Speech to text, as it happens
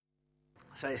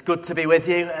So it's good to be with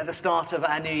you at the start of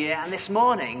our new year. And this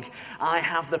morning, I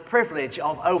have the privilege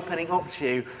of opening up to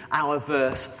you our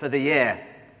verse for the year,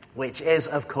 which is,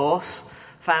 of course,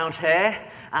 found here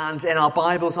and in our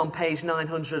Bibles on page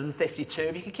 952.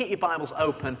 If you can keep your Bibles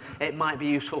open, it might be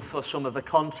useful for some of the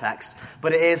context.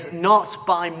 But it is not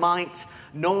by might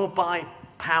nor by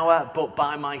power, but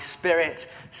by my Spirit,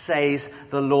 says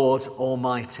the Lord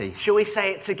Almighty. Shall we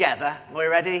say it together? Are we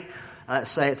ready?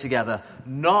 Let's say it together.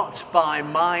 Not by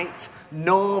might,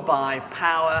 nor by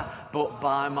power, but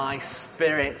by my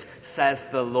Spirit, says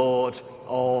the Lord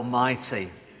Almighty.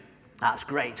 That's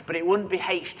great, but it wouldn't be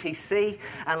HTC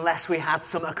unless we had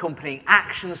some accompanying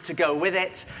actions to go with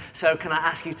it. So can I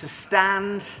ask you to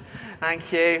stand?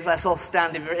 Thank you. Let's all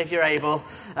stand if you're able.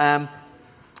 And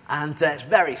it's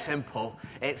very simple.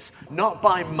 It's not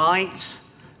by might,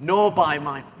 nor by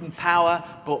my power,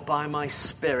 but by my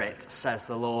Spirit, says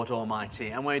the Lord Almighty.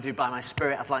 And when we do by my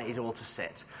Spirit, I'd like you all to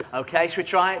sit. Okay, should we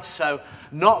try it? So,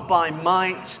 not by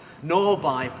might, nor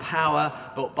by power,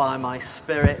 but by my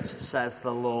Spirit, says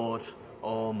the Lord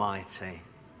Almighty.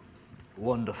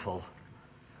 Wonderful.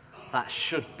 That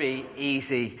should be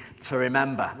easy to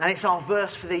remember. And it's our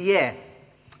verse for the year.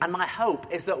 And my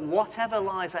hope is that whatever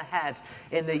lies ahead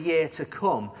in the year to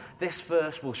come, this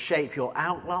verse will shape your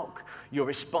outlook, your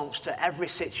response to every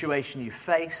situation you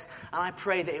face, and I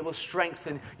pray that it will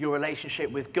strengthen your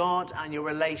relationship with God and your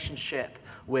relationship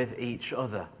with each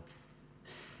other.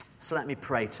 So let me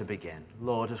pray to begin.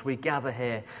 Lord, as we gather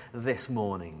here this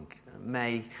morning,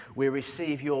 may we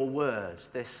receive your words,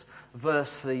 this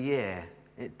verse for the year,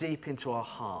 it deep into our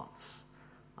hearts,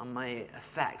 and may it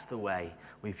affect the way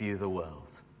we view the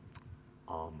world.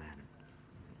 Amen.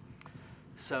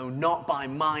 So not by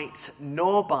might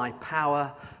nor by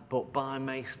power, but by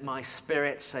my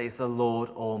Spirit, says the Lord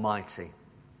Almighty.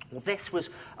 Well, this was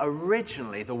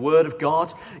originally the word of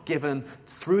God given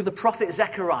through the prophet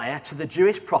Zechariah to the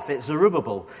Jewish prophet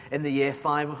Zerubbabel in the year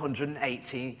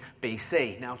 580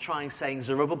 BC. Now, trying saying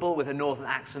Zerubbabel with a northern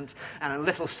accent and a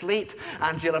little sleep,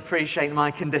 and you'll appreciate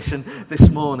my condition this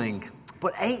morning.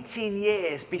 But 18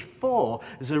 years before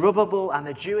Zerubbabel and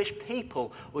the Jewish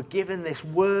people were given this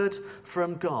word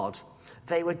from God,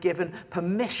 they were given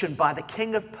permission by the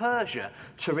king of Persia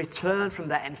to return from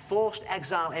their enforced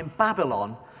exile in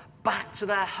Babylon back to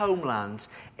their homeland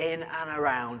in and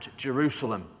around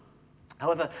Jerusalem.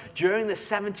 However, during the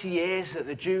 70 years that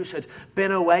the Jews had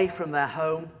been away from their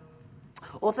home,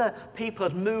 other people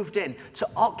had moved in to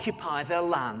occupy their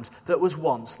land that was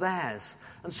once theirs.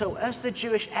 And so as the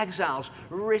Jewish exiles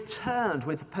returned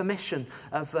with permission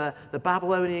of the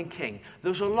Babylonian king,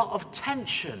 there was a lot of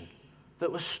tension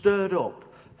that was stirred up.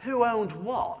 Who owned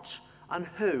what and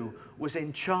who was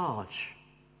in charge?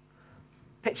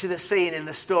 Picture the scene in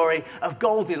the story of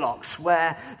Goldilocks,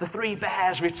 where the three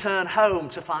bears return home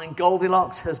to find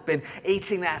Goldilocks has been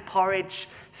eating their porridge,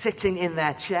 sitting in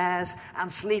their chairs,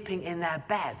 and sleeping in their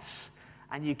beds.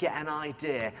 And you get an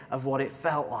idea of what it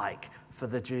felt like for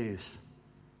the Jews.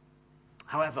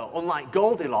 However, unlike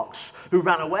Goldilocks, who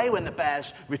ran away when the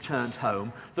bears returned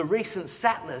home, the recent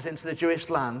settlers into the Jewish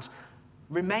land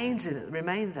remained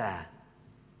there.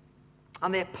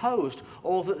 And they opposed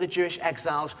all that the Jewish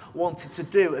exiles wanted to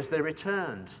do as they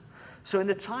returned. So in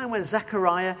the time when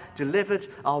Zechariah delivered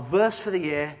our verse for the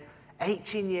year,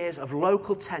 18 years of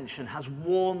local tension has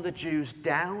worn the Jews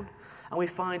down, and we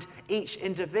find each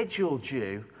individual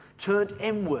Jew turned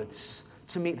inwards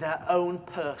to meet their own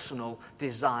personal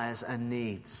desires and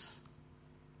needs.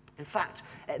 In fact,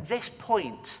 at this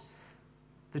point,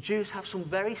 the Jews have some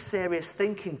very serious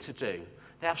thinking to do.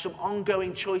 They have some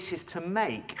ongoing choices to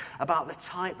make about the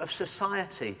type of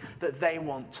society that they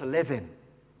want to live in.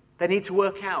 They need to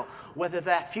work out whether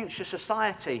their future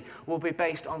society will be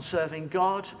based on serving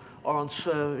God or on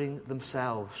serving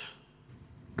themselves.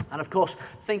 And of course,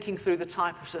 thinking through the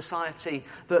type of society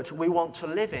that we want to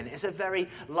live in is a very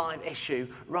live issue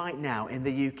right now in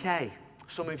the UK.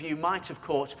 Some of you might have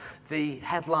caught the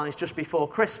headlines just before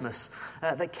Christmas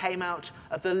that came out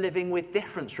of the Living with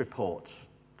Difference report.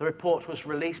 The report was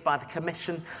released by the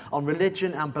Commission on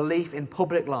Religion and Belief in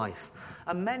Public Life.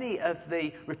 And many of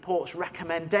the report's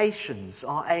recommendations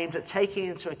are aimed at taking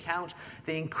into account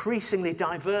the increasingly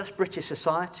diverse British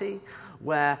society,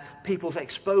 where people's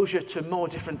exposure to more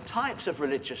different types of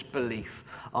religious belief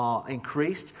are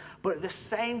increased, but at the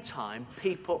same time,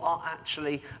 people are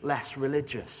actually less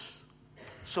religious.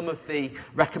 Some of the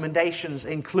recommendations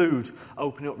include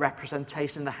opening up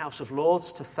representation in the House of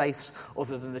Lords to faiths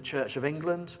other than the Church of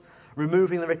England,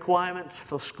 removing the requirement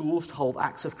for schools to hold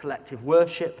acts of collective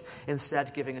worship,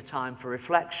 instead giving a time for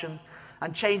reflection,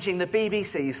 and changing the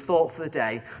BBC's Thought for the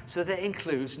Day so that it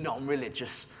includes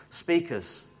non-religious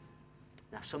speakers.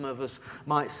 Now, some of us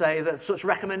might say that such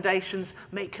recommendations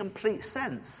make complete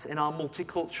sense in our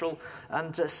multicultural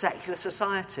and secular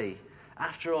society.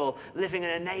 After all, living in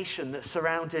a nation that's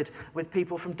surrounded with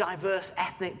people from diverse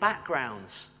ethnic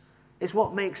backgrounds is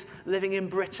what makes living in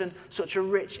Britain such a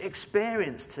rich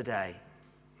experience today.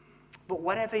 But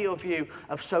whatever your view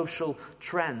of social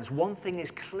trends, one thing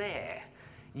is clear.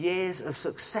 Years of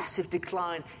successive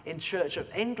decline in Church of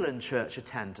England church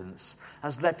attendance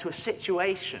has led to a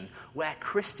situation where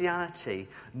Christianity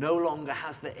no longer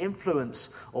has the influence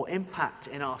or impact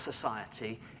in our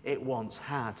society it once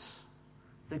had.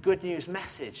 The good news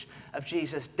message of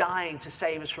Jesus dying to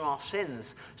save us from our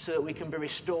sins so that we can be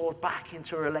restored back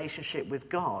into a relationship with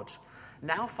God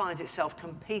now finds itself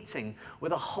competing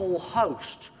with a whole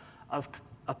host of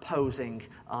opposing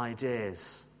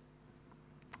ideas.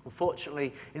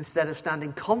 Unfortunately, instead of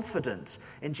standing confident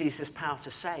in Jesus' power to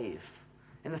save,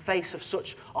 in the face of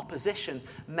such opposition,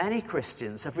 many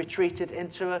Christians have retreated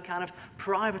into a kind of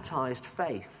privatized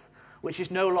faith, which is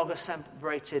no longer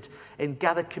celebrated in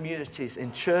gathered communities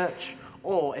in church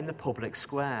or in the public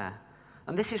square.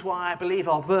 And this is why I believe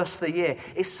our verse for the year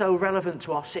is so relevant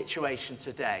to our situation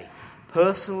today.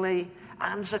 Personally,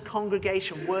 and as a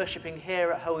congregation worshipping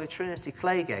here at Holy Trinity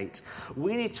Claygate,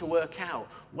 we need to work out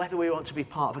whether we want to be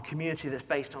part of a community that's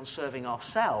based on serving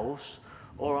ourselves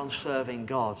or on serving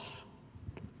God.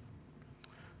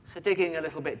 So digging a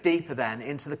little bit deeper then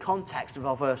into the context of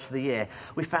our verse for the year,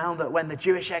 we found that when the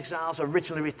Jewish exiles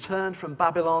originally returned from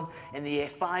Babylon in the year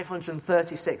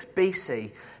 536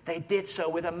 BC, they did so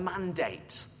with a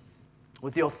mandate,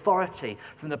 with the authority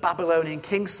from the Babylonian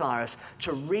King Cyrus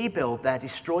to rebuild their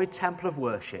destroyed temple of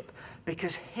worship,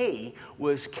 because he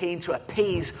was keen to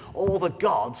appease all the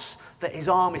gods that his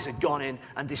armies had gone in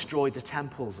and destroyed the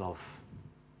temples of.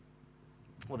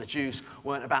 Well, the Jews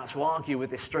weren't about to argue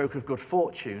with this stroke of good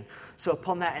fortune, so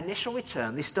upon their initial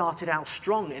return, they started out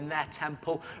strong in their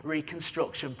temple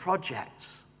reconstruction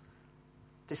projects.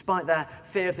 Despite their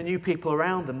fear of the new people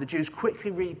around them, the Jews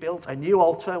quickly rebuilt a new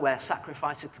altar where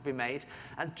sacrifices could be made,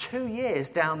 and 2 years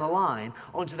down the line,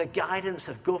 under the guidance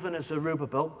of Governor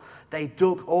Zerubbabel, they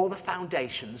dug all the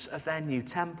foundations of their new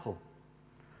temple.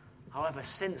 However,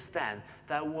 since then,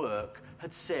 their work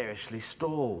had seriously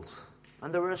stalled,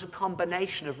 and there was a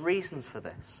combination of reasons for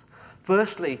this.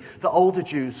 Firstly, the older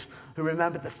Jews who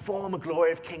remembered the former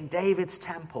glory of King David's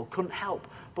temple couldn't help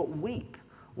but weep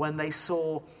when they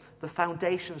saw the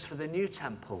foundations for the new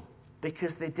temple,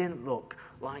 because they didn't look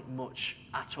like much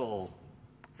at all.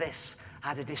 This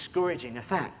had a discouraging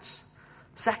effect.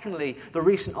 Secondly, the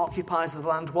recent occupiers of the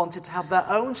land wanted to have their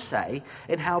own say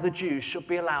in how the Jews should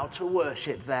be allowed to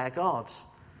worship their God.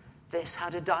 This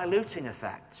had a diluting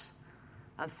effect.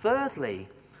 And thirdly,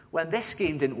 when this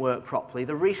scheme didn't work properly,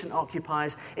 the recent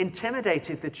occupiers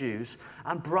intimidated the Jews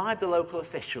and bribed the local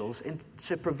officials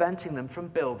into preventing them from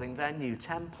building their new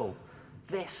temple.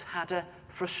 This had a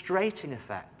frustrating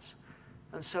effect.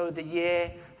 And so the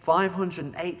year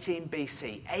 518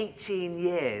 BC, 18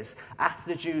 years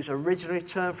after the Jews originally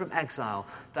returned from exile,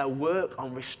 their work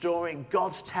on restoring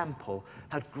God's temple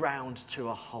had ground to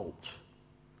a halt.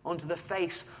 Under the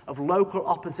face of local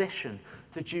opposition,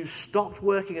 the Jews stopped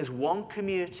working as one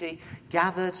community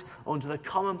gathered under the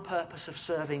common purpose of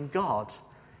serving God.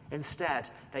 Instead,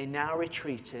 they now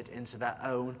retreated into their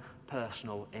own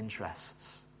personal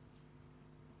interests.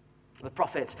 The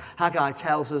prophet Haggai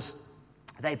tells us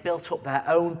they built up their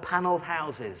own panelled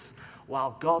houses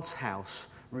while God's house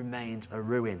remained a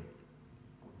ruin.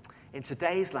 In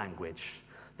today's language,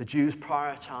 the Jews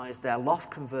prioritized their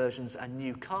loft conversions and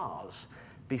new cars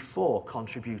before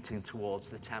contributing towards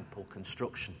the temple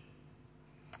construction.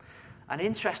 And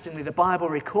interestingly, the Bible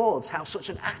records how such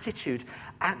an attitude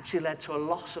actually led to a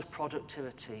loss of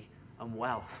productivity and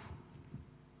wealth.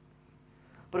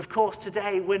 But of course,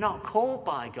 today we're not called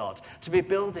by God to be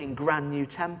building grand new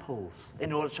temples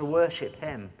in order to worship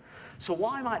him. So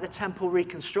why might the temple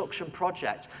reconstruction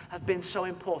project have been so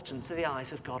important to the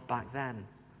eyes of God back then?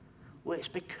 Well, it's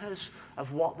because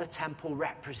of what the temple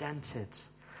represented.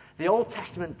 The Old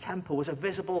Testament temple was a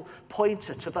visible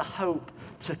pointer to the hope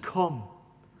to come.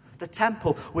 The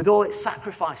temple, with all its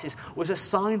sacrifices, was a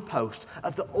signpost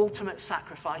of the ultimate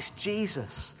sacrifice,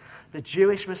 Jesus, the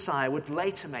Jewish Messiah, would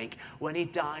later make when he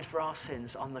died for our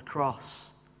sins on the cross.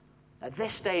 At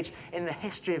this stage in the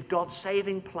history of God's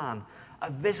saving plan,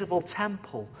 a visible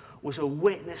temple was a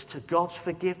witness to God's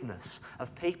forgiveness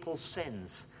of people's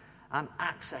sins and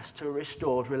access to a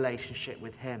restored relationship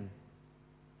with him.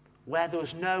 Where there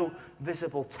was no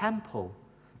visible temple,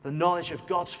 the knowledge of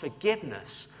God's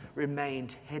forgiveness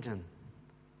remained hidden.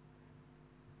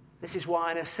 This is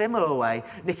why, in a similar way,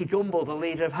 Nicky Gumbel, the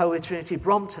leader of Holy Trinity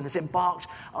Brompton, has embarked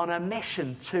on a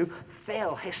mission to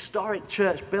fill historic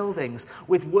church buildings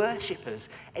with worshippers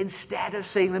instead of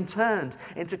seeing them turned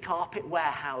into carpet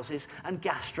warehouses and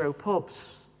gastro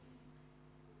pubs.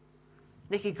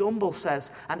 Nicky Gumbel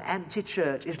says an empty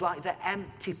church is like the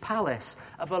empty palace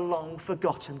of a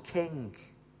long-forgotten king.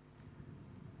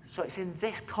 So it's in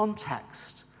this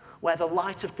context where the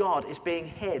light of God is being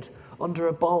hid under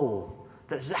a bowl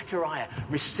that Zechariah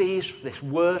receives this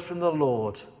word from the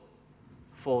Lord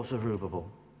for Zerubbabel.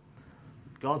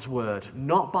 God's word,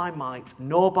 not by might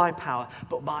nor by power,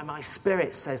 but by my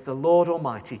Spirit, says the Lord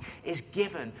Almighty, is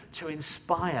given to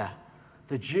inspire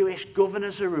the Jewish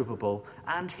governor Zerubbabel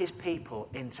and his people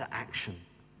into action.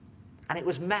 And it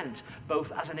was meant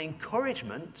both as an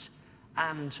encouragement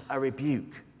and a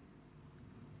rebuke.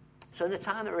 So in the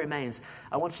time that remains,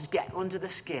 I want to get under the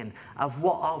skin of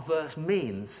what our verse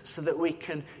means so that we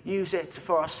can use it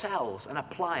for ourselves and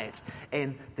apply it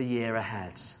in the year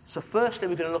ahead. So firstly,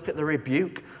 we're going to look at the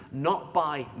rebuke, not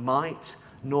by might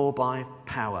nor by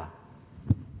power.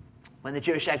 When the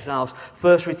Jewish exiles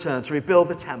first returned to rebuild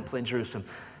the temple in Jerusalem,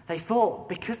 they thought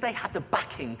because they had the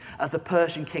backing of the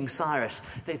Persian King Cyrus,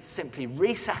 they'd simply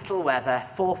resettle where their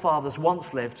forefathers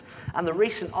once lived, and the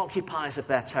recent occupiers of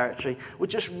their territory would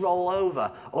just roll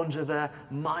over under the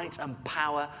might and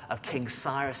power of King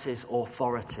Cyrus's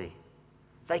authority.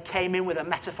 They came in with a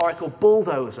metaphorical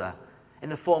bulldozer in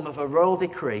the form of a royal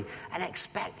decree and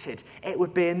expected it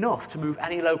would be enough to move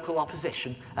any local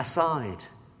opposition aside.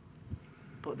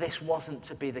 But this wasn't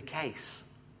to be the case.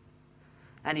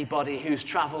 Anybody who's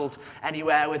travelled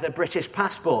anywhere with a British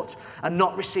passport and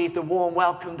not received the warm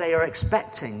welcome they are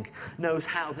expecting knows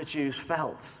how the Jews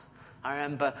felt. I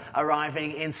remember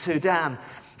arriving in Sudan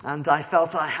and I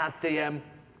felt I had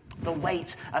the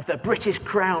weight of the British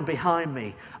crown behind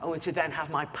me, only to then have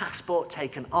my passport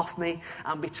taken off me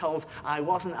and be told I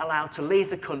wasn't allowed to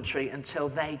leave the country until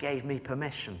they gave me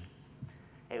permission.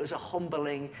 It was a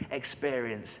humbling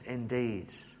experience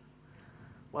indeed.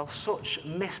 Well, such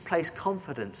misplaced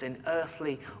confidence in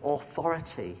earthly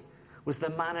authority was the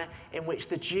manner in which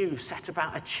the Jews set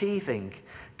about achieving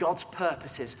God's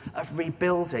purposes of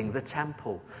rebuilding the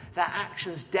temple. Their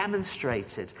actions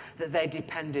demonstrated that they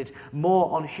depended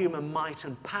more on human might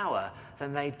and power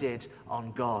than they did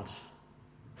on God.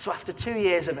 So after 2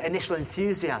 years of initial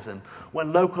enthusiasm,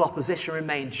 when local opposition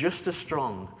remained just as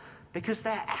strong, because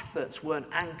their efforts weren't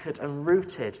anchored and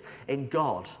rooted in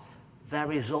God, their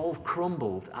resolve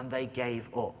crumbled and they gave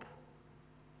up.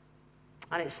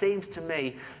 And it seems to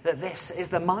me that this is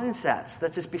the mindset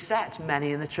that has beset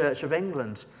many in the Church of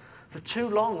England. For too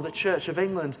long, the Church of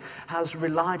England has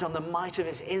relied on the might of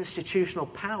its institutional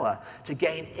power to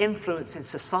gain influence in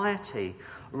society,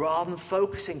 rather than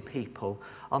focusing people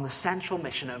on the central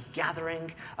mission of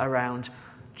gathering around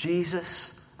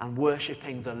Jesus and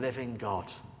worshipping the living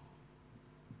God.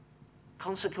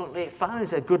 Consequently, it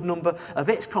finds a good number of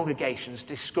its congregations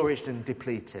discouraged and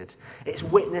depleted, its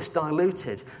witness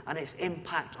diluted, and its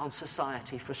impact on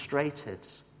society frustrated.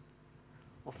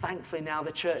 Well, thankfully now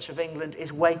the Church of England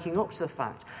is waking up to the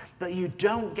fact that you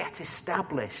don't get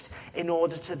established in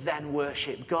order to then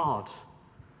worship God.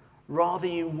 Rather,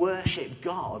 you worship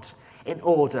God in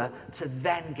order to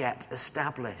then get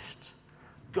established.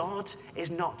 God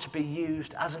is not to be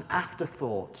used as an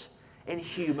afterthought in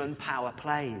human power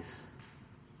plays.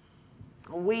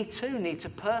 And we too need to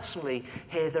personally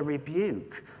hear the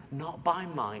rebuke, not by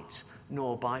might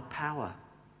nor by power.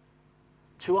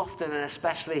 Too often, and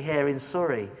especially here in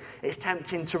Surrey, it's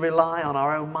tempting to rely on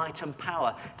our own might and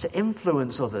power to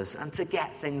influence others and to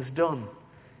get things done.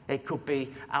 It could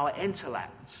be our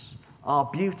intellect, our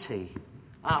beauty,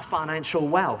 our financial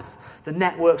wealth, the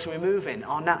networks we move in,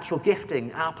 our natural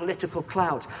gifting, our political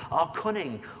clout, our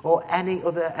cunning, or any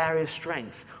other area of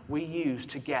strength we use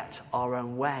to get our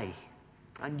own way.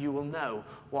 And you will know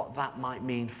what that might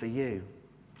mean for you.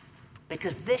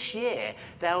 Because this year,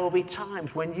 there will be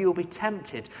times when you'll be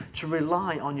tempted to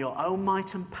rely on your own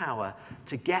might and power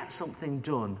to get something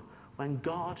done, when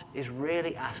God is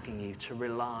really asking you to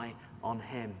rely on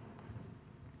him.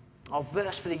 Our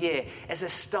verse for the year is a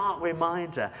stark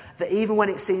reminder that even when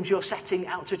it seems you're setting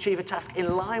out to achieve a task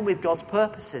in line with God's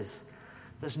purposes,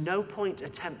 there's no point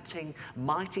attempting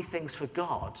mighty things for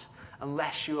God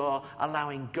unless you are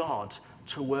allowing God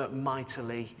to work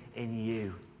mightily in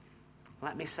you.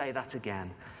 Let me say that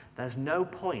again. There's no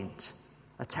point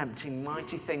attempting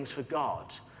mighty things for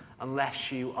God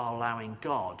unless you are allowing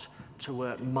God to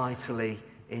work mightily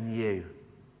in you.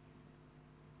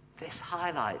 This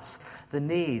highlights the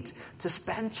need to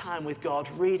spend time with God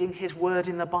reading his word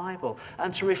in the Bible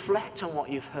and to reflect on what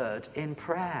you've heard in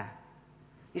prayer.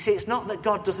 You see, it's not that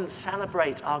God doesn't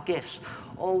celebrate our gifts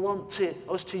or want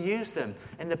us to use them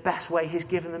in the best way he's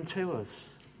given them to us.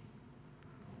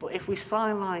 But if we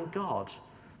sideline God,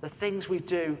 the things we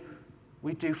do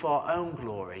for our own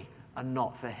glory and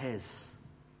not for his.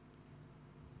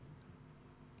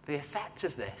 The effect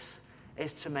of this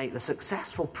is to make the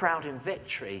successful proud in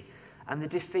victory and the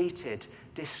defeated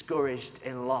discouraged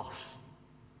in loss.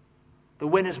 The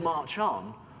winners march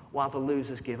on while the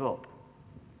losers give up.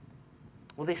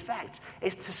 Well, the effect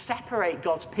is to separate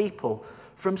God's people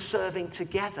from serving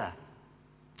together.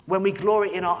 When we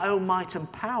glory in our own might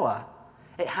and power,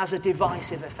 it has a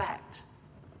divisive effect.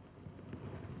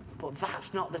 But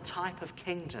that's not the type of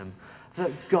kingdom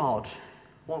that God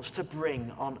wants to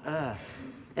bring on earth.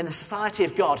 In the society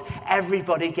of God,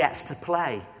 everybody gets to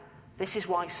play. This is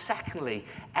why, secondly,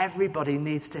 everybody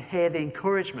needs to hear the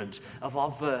encouragement of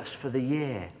our verse for the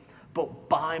year. But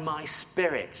by my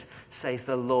Spirit, says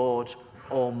the Lord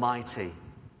Almighty.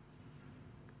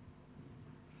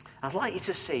 I'd like you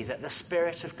to see that the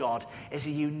Spirit of God is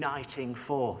a uniting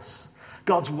force.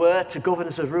 God's word to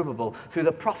Governor Zerubbabel through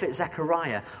the prophet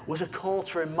Zechariah was a call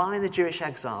to remind the Jewish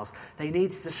exiles they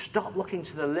needed to stop looking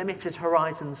to the limited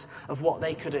horizons of what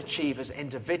they could achieve as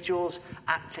individuals,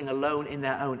 acting alone in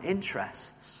their own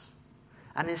interests,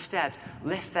 and instead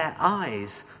lift their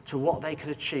eyes to what they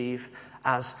could achieve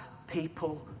as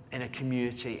people in a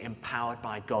community empowered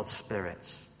by God's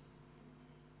Spirit.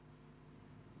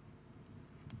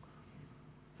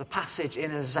 The passage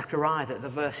in Zechariah that the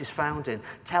verse is found in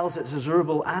tells that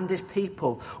Zerubbabel and his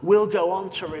people will go on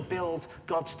to rebuild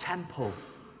God's temple.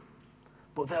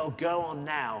 But they'll go on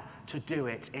now to do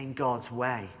it in God's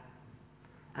way.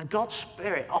 And God's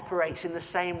Spirit operates in the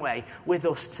same way with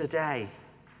us today.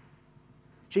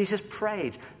 Jesus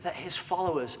prayed that his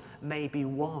followers may be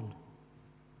one.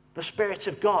 The Spirit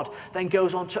of God then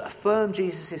goes on to affirm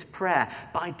Jesus' prayer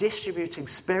by distributing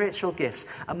spiritual gifts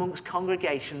amongst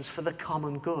congregations for the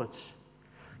common good.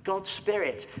 God's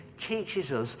Spirit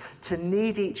teaches us to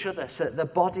need each other so that the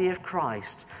body of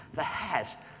Christ, the head,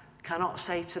 cannot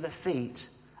say to the feet,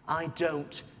 I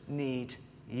don't need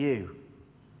you.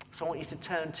 So I want you to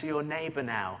turn to your neighbour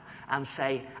now and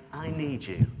say, I need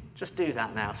you. Just do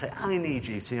that now. Say, I need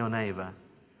you to your neighbour.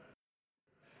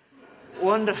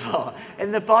 Wonderful.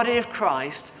 In the body of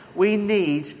Christ, we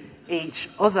need each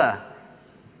other.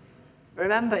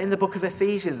 Remember in the book of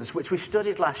Ephesians, which we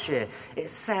studied last year,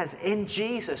 it says, in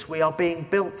Jesus we are being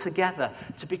built together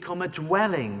to become a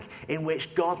dwelling in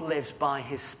which God lives by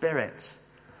his Spirit.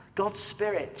 God's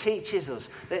Spirit teaches us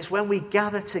that it's when we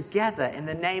gather together in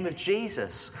the name of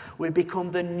Jesus, we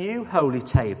become the new holy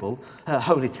temple,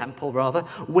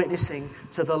 witnessing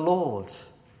to the Lord.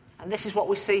 And this is what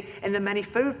we see in the many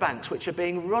food banks which are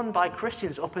being run by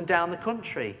Christians up and down the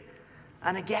country.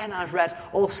 And again, I've read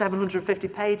all 750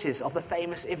 pages of the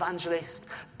famous evangelist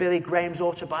Billy Graham's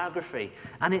autobiography.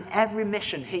 And in every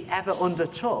mission he ever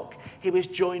undertook, he was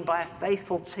joined by a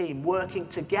faithful team working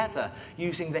together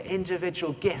using the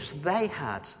individual gifts they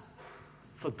had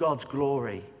for God's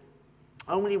glory.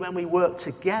 Only when we work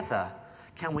together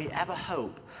can we ever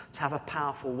hope to have a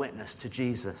powerful witness to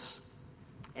Jesus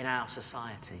in our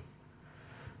society.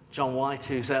 John White,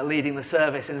 who's leading the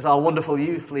service and is our wonderful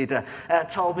youth leader,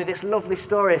 told me this lovely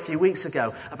story a few weeks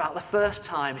ago about the first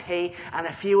time he and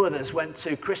a few others went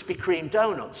to Krispy Kreme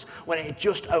Donuts when it had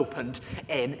just opened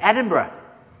in Edinburgh.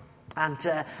 And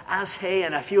as he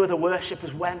and a few other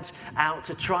worshippers went out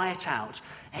to try it out,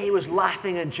 he was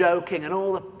laughing and joking, and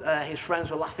all his friends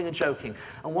were laughing and joking.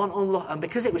 And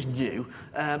because it was new,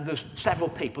 there's several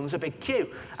people, and there's a big queue.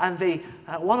 And the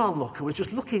one onlooker was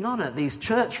just looking on at these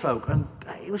church folk, and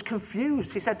he was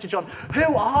confused. He said to John,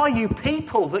 "Who are you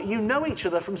people that you know each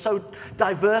other from so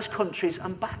diverse countries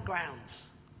and backgrounds?"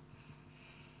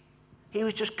 He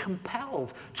was just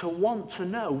compelled to want to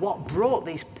know what brought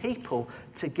these people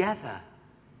together.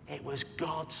 It was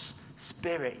God's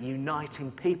Spirit uniting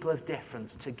people of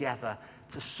difference together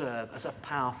to serve as a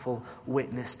powerful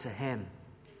witness to him.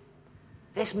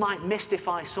 This might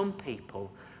mystify some people,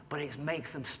 but it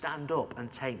makes them stand up and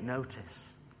take notice.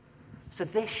 So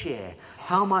this year,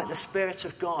 how might the Spirit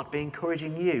of God be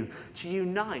encouraging you to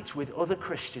unite with other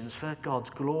Christians for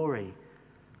God's glory?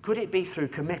 Could it be through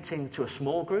committing to a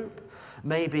small group?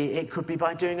 Maybe it could be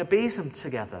by doing a besom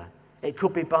together. It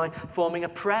could be by forming a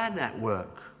prayer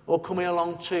network or coming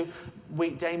along to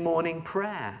weekday morning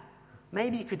prayer.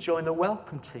 Maybe you could join the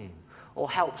welcome team or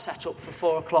help set up for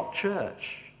 4 o'clock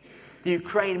church. The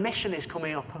Ukraine mission is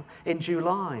coming up in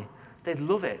July. They'd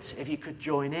love it if you could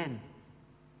join in.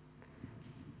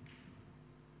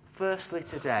 firstly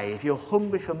today, if you're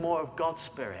hungry for more of God's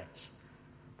Spirit,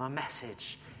 my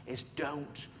message is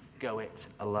don't go it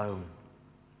alone.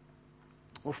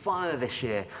 Well, finally this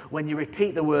year, when you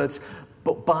repeat the words,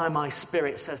 "But by my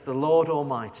Spirit, says the Lord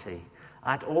Almighty,"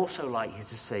 I'd also like you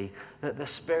to see that the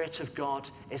Spirit of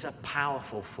God is a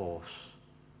powerful force.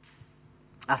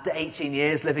 After 18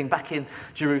 years living back in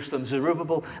Jerusalem,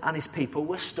 Zerubbabel and his people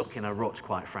were stuck in a rut,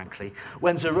 quite frankly.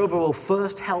 When Zerubbabel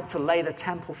first helped to lay the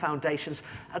temple foundations,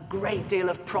 a great deal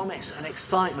of promise and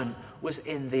excitement was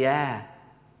in the air.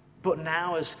 But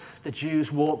now, as the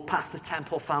Jews walked past the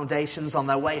temple foundations on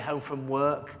their way home from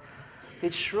work,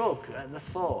 they'd shrug at the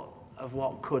thought of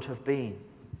what could have been.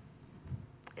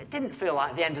 It didn't feel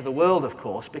like the end of the world, of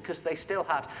course, because they still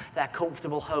had their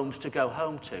comfortable homes to go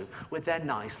home to with their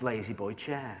nice lazy-boy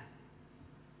chair.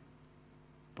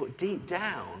 But deep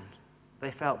down,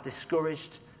 they felt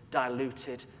discouraged,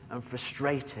 diluted, and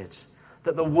frustrated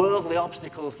that the worldly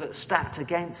obstacles that stacked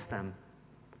against them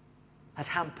had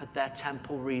hampered their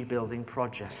temple rebuilding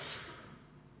project.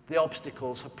 The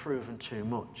obstacles had proven too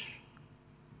much.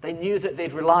 They knew that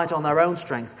they'd relied on their own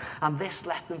strength, and this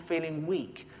left them feeling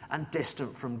weak and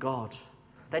distant from God.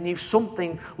 They knew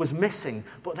something was missing,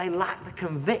 but they lacked the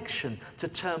conviction to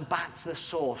turn back to the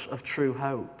source of true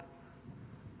hope.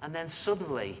 And then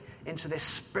suddenly, into this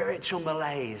spiritual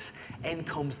malaise, in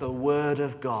comes the word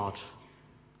of God.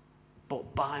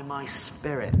 "But by my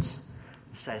Spirit,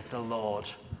 says the Lord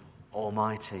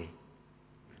Almighty."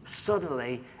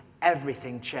 Suddenly,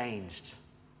 everything changed.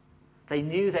 They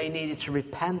knew they needed to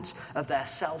repent of their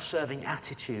self-serving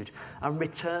attitude and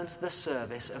return to the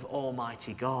service of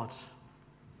Almighty God.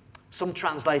 Some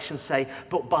translations say,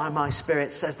 "But by my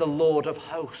Spirit, says the Lord of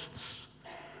hosts,"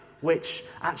 which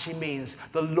actually means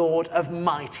the Lord of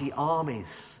mighty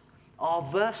armies. Our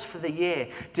verse for the year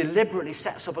deliberately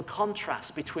sets up a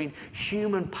contrast between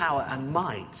human power and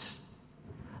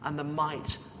the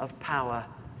might of power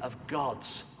of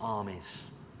God's armies.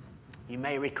 You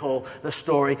may recall the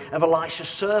story of Elisha's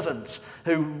servant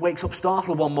who wakes up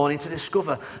startled one morning to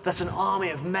discover that an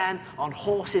army of men on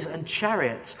horses and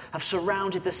chariots have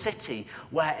surrounded the city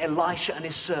where Elisha and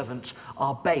his servant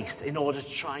are based in order to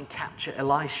try and capture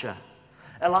Elisha.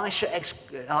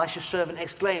 Elisha's servant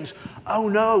exclaims, "Oh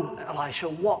no, Elisha,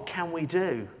 what can we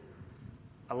do?"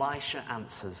 Elisha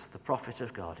answers, the prophet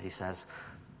of God, he says,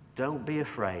 "Don't be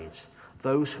afraid.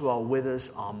 Those who are with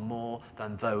us are more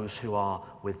than those who are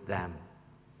with them."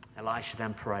 Elisha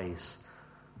then prays,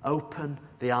 "Open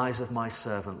the eyes of my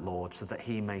servant, Lord, so that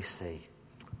he may see."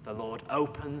 The Lord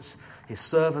opens his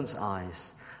servant's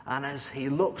eyes, and as he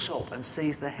looks up and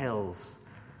sees the hills,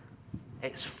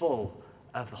 it's full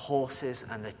of the horses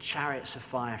and the chariots of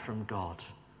fire from God,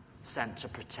 sent to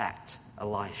protect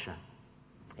Elisha.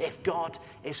 If God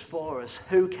is for us,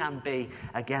 who can be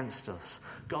against us?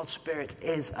 God's Spirit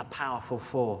is a powerful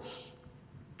force.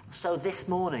 So this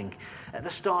morning, at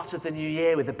the start of the new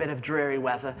year with a bit of dreary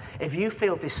weather, if you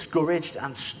feel discouraged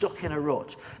and stuck in a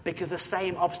rut because the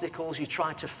same obstacles you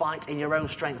tried to fight in your own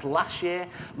strength last year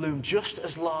loom just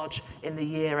as large in the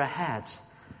year ahead,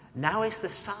 now is the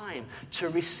time to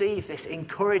receive this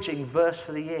encouraging verse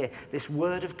for the year, this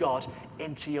word of God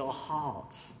into your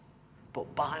heart.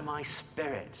 "But by my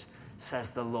Spirit,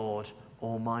 says the Lord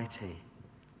Almighty."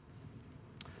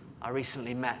 I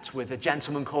recently met with a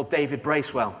gentleman called David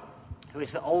Bracewell, who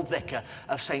is the old vicar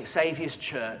of St. Saviour's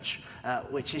Church,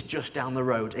 which is just down the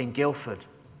road in Guildford.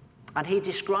 And he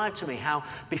described to me how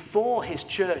before his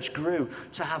church grew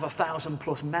to have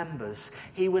 1,000+ members,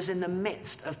 he was in the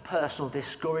midst of personal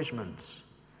discouragement.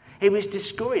 He was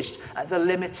discouraged at the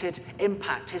limited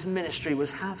impact his ministry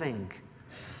was having.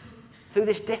 Through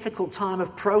this difficult time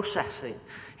of processing,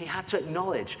 he had to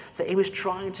acknowledge that he was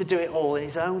trying to do it all in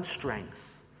his own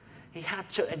strength. He had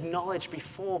to acknowledge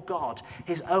before God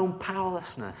his own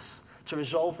powerlessness to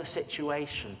resolve the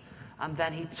situation, and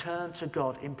then he turned to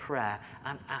God in prayer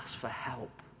and asked for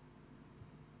help.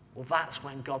 Well, that's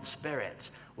when God's Spirit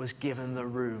was given the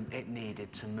room it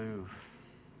needed to move.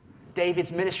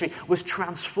 David's ministry was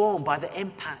transformed by the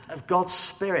impact of God's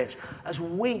Spirit as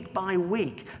week by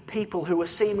week, people who were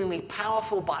seemingly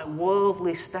powerful by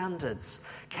worldly standards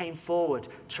came forward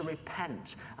to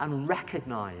repent and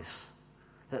recognize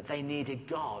that they needed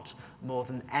God more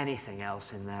than anything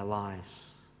else in their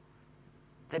lives.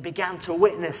 They began to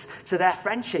witness to their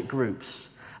friendship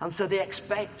groups, and so the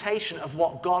expectation of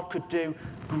what God could do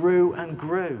grew and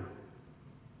grew.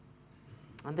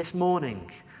 And this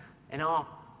morning, in our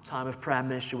time of prayer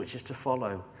ministry, which is to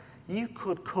follow, you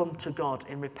could come to God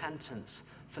in repentance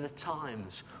for the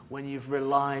times when you've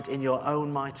relied in your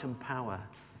own might and power.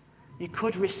 You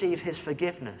could receive his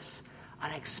forgiveness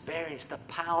and experience the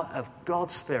power of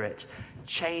God's Spirit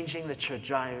changing the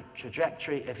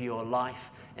trajectory of your life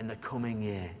in the coming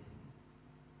year.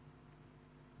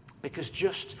 Because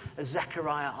just as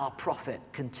Zechariah our prophet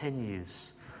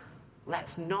continues,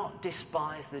 let's not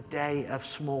despise the day of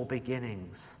small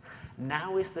beginnings.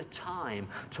 Now is the time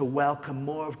to welcome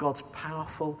more of God's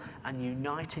powerful and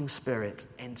uniting Spirit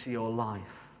into your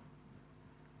life.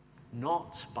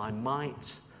 Not by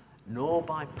might, nor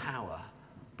by power,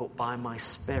 but by my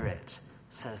Spirit,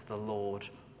 says the Lord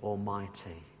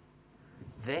Almighty.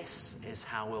 This is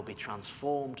how we'll be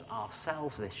transformed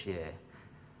ourselves this year,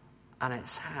 and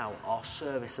it's how our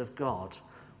service of God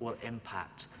will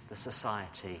impact the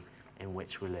society in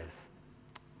which we live.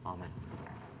 Amen.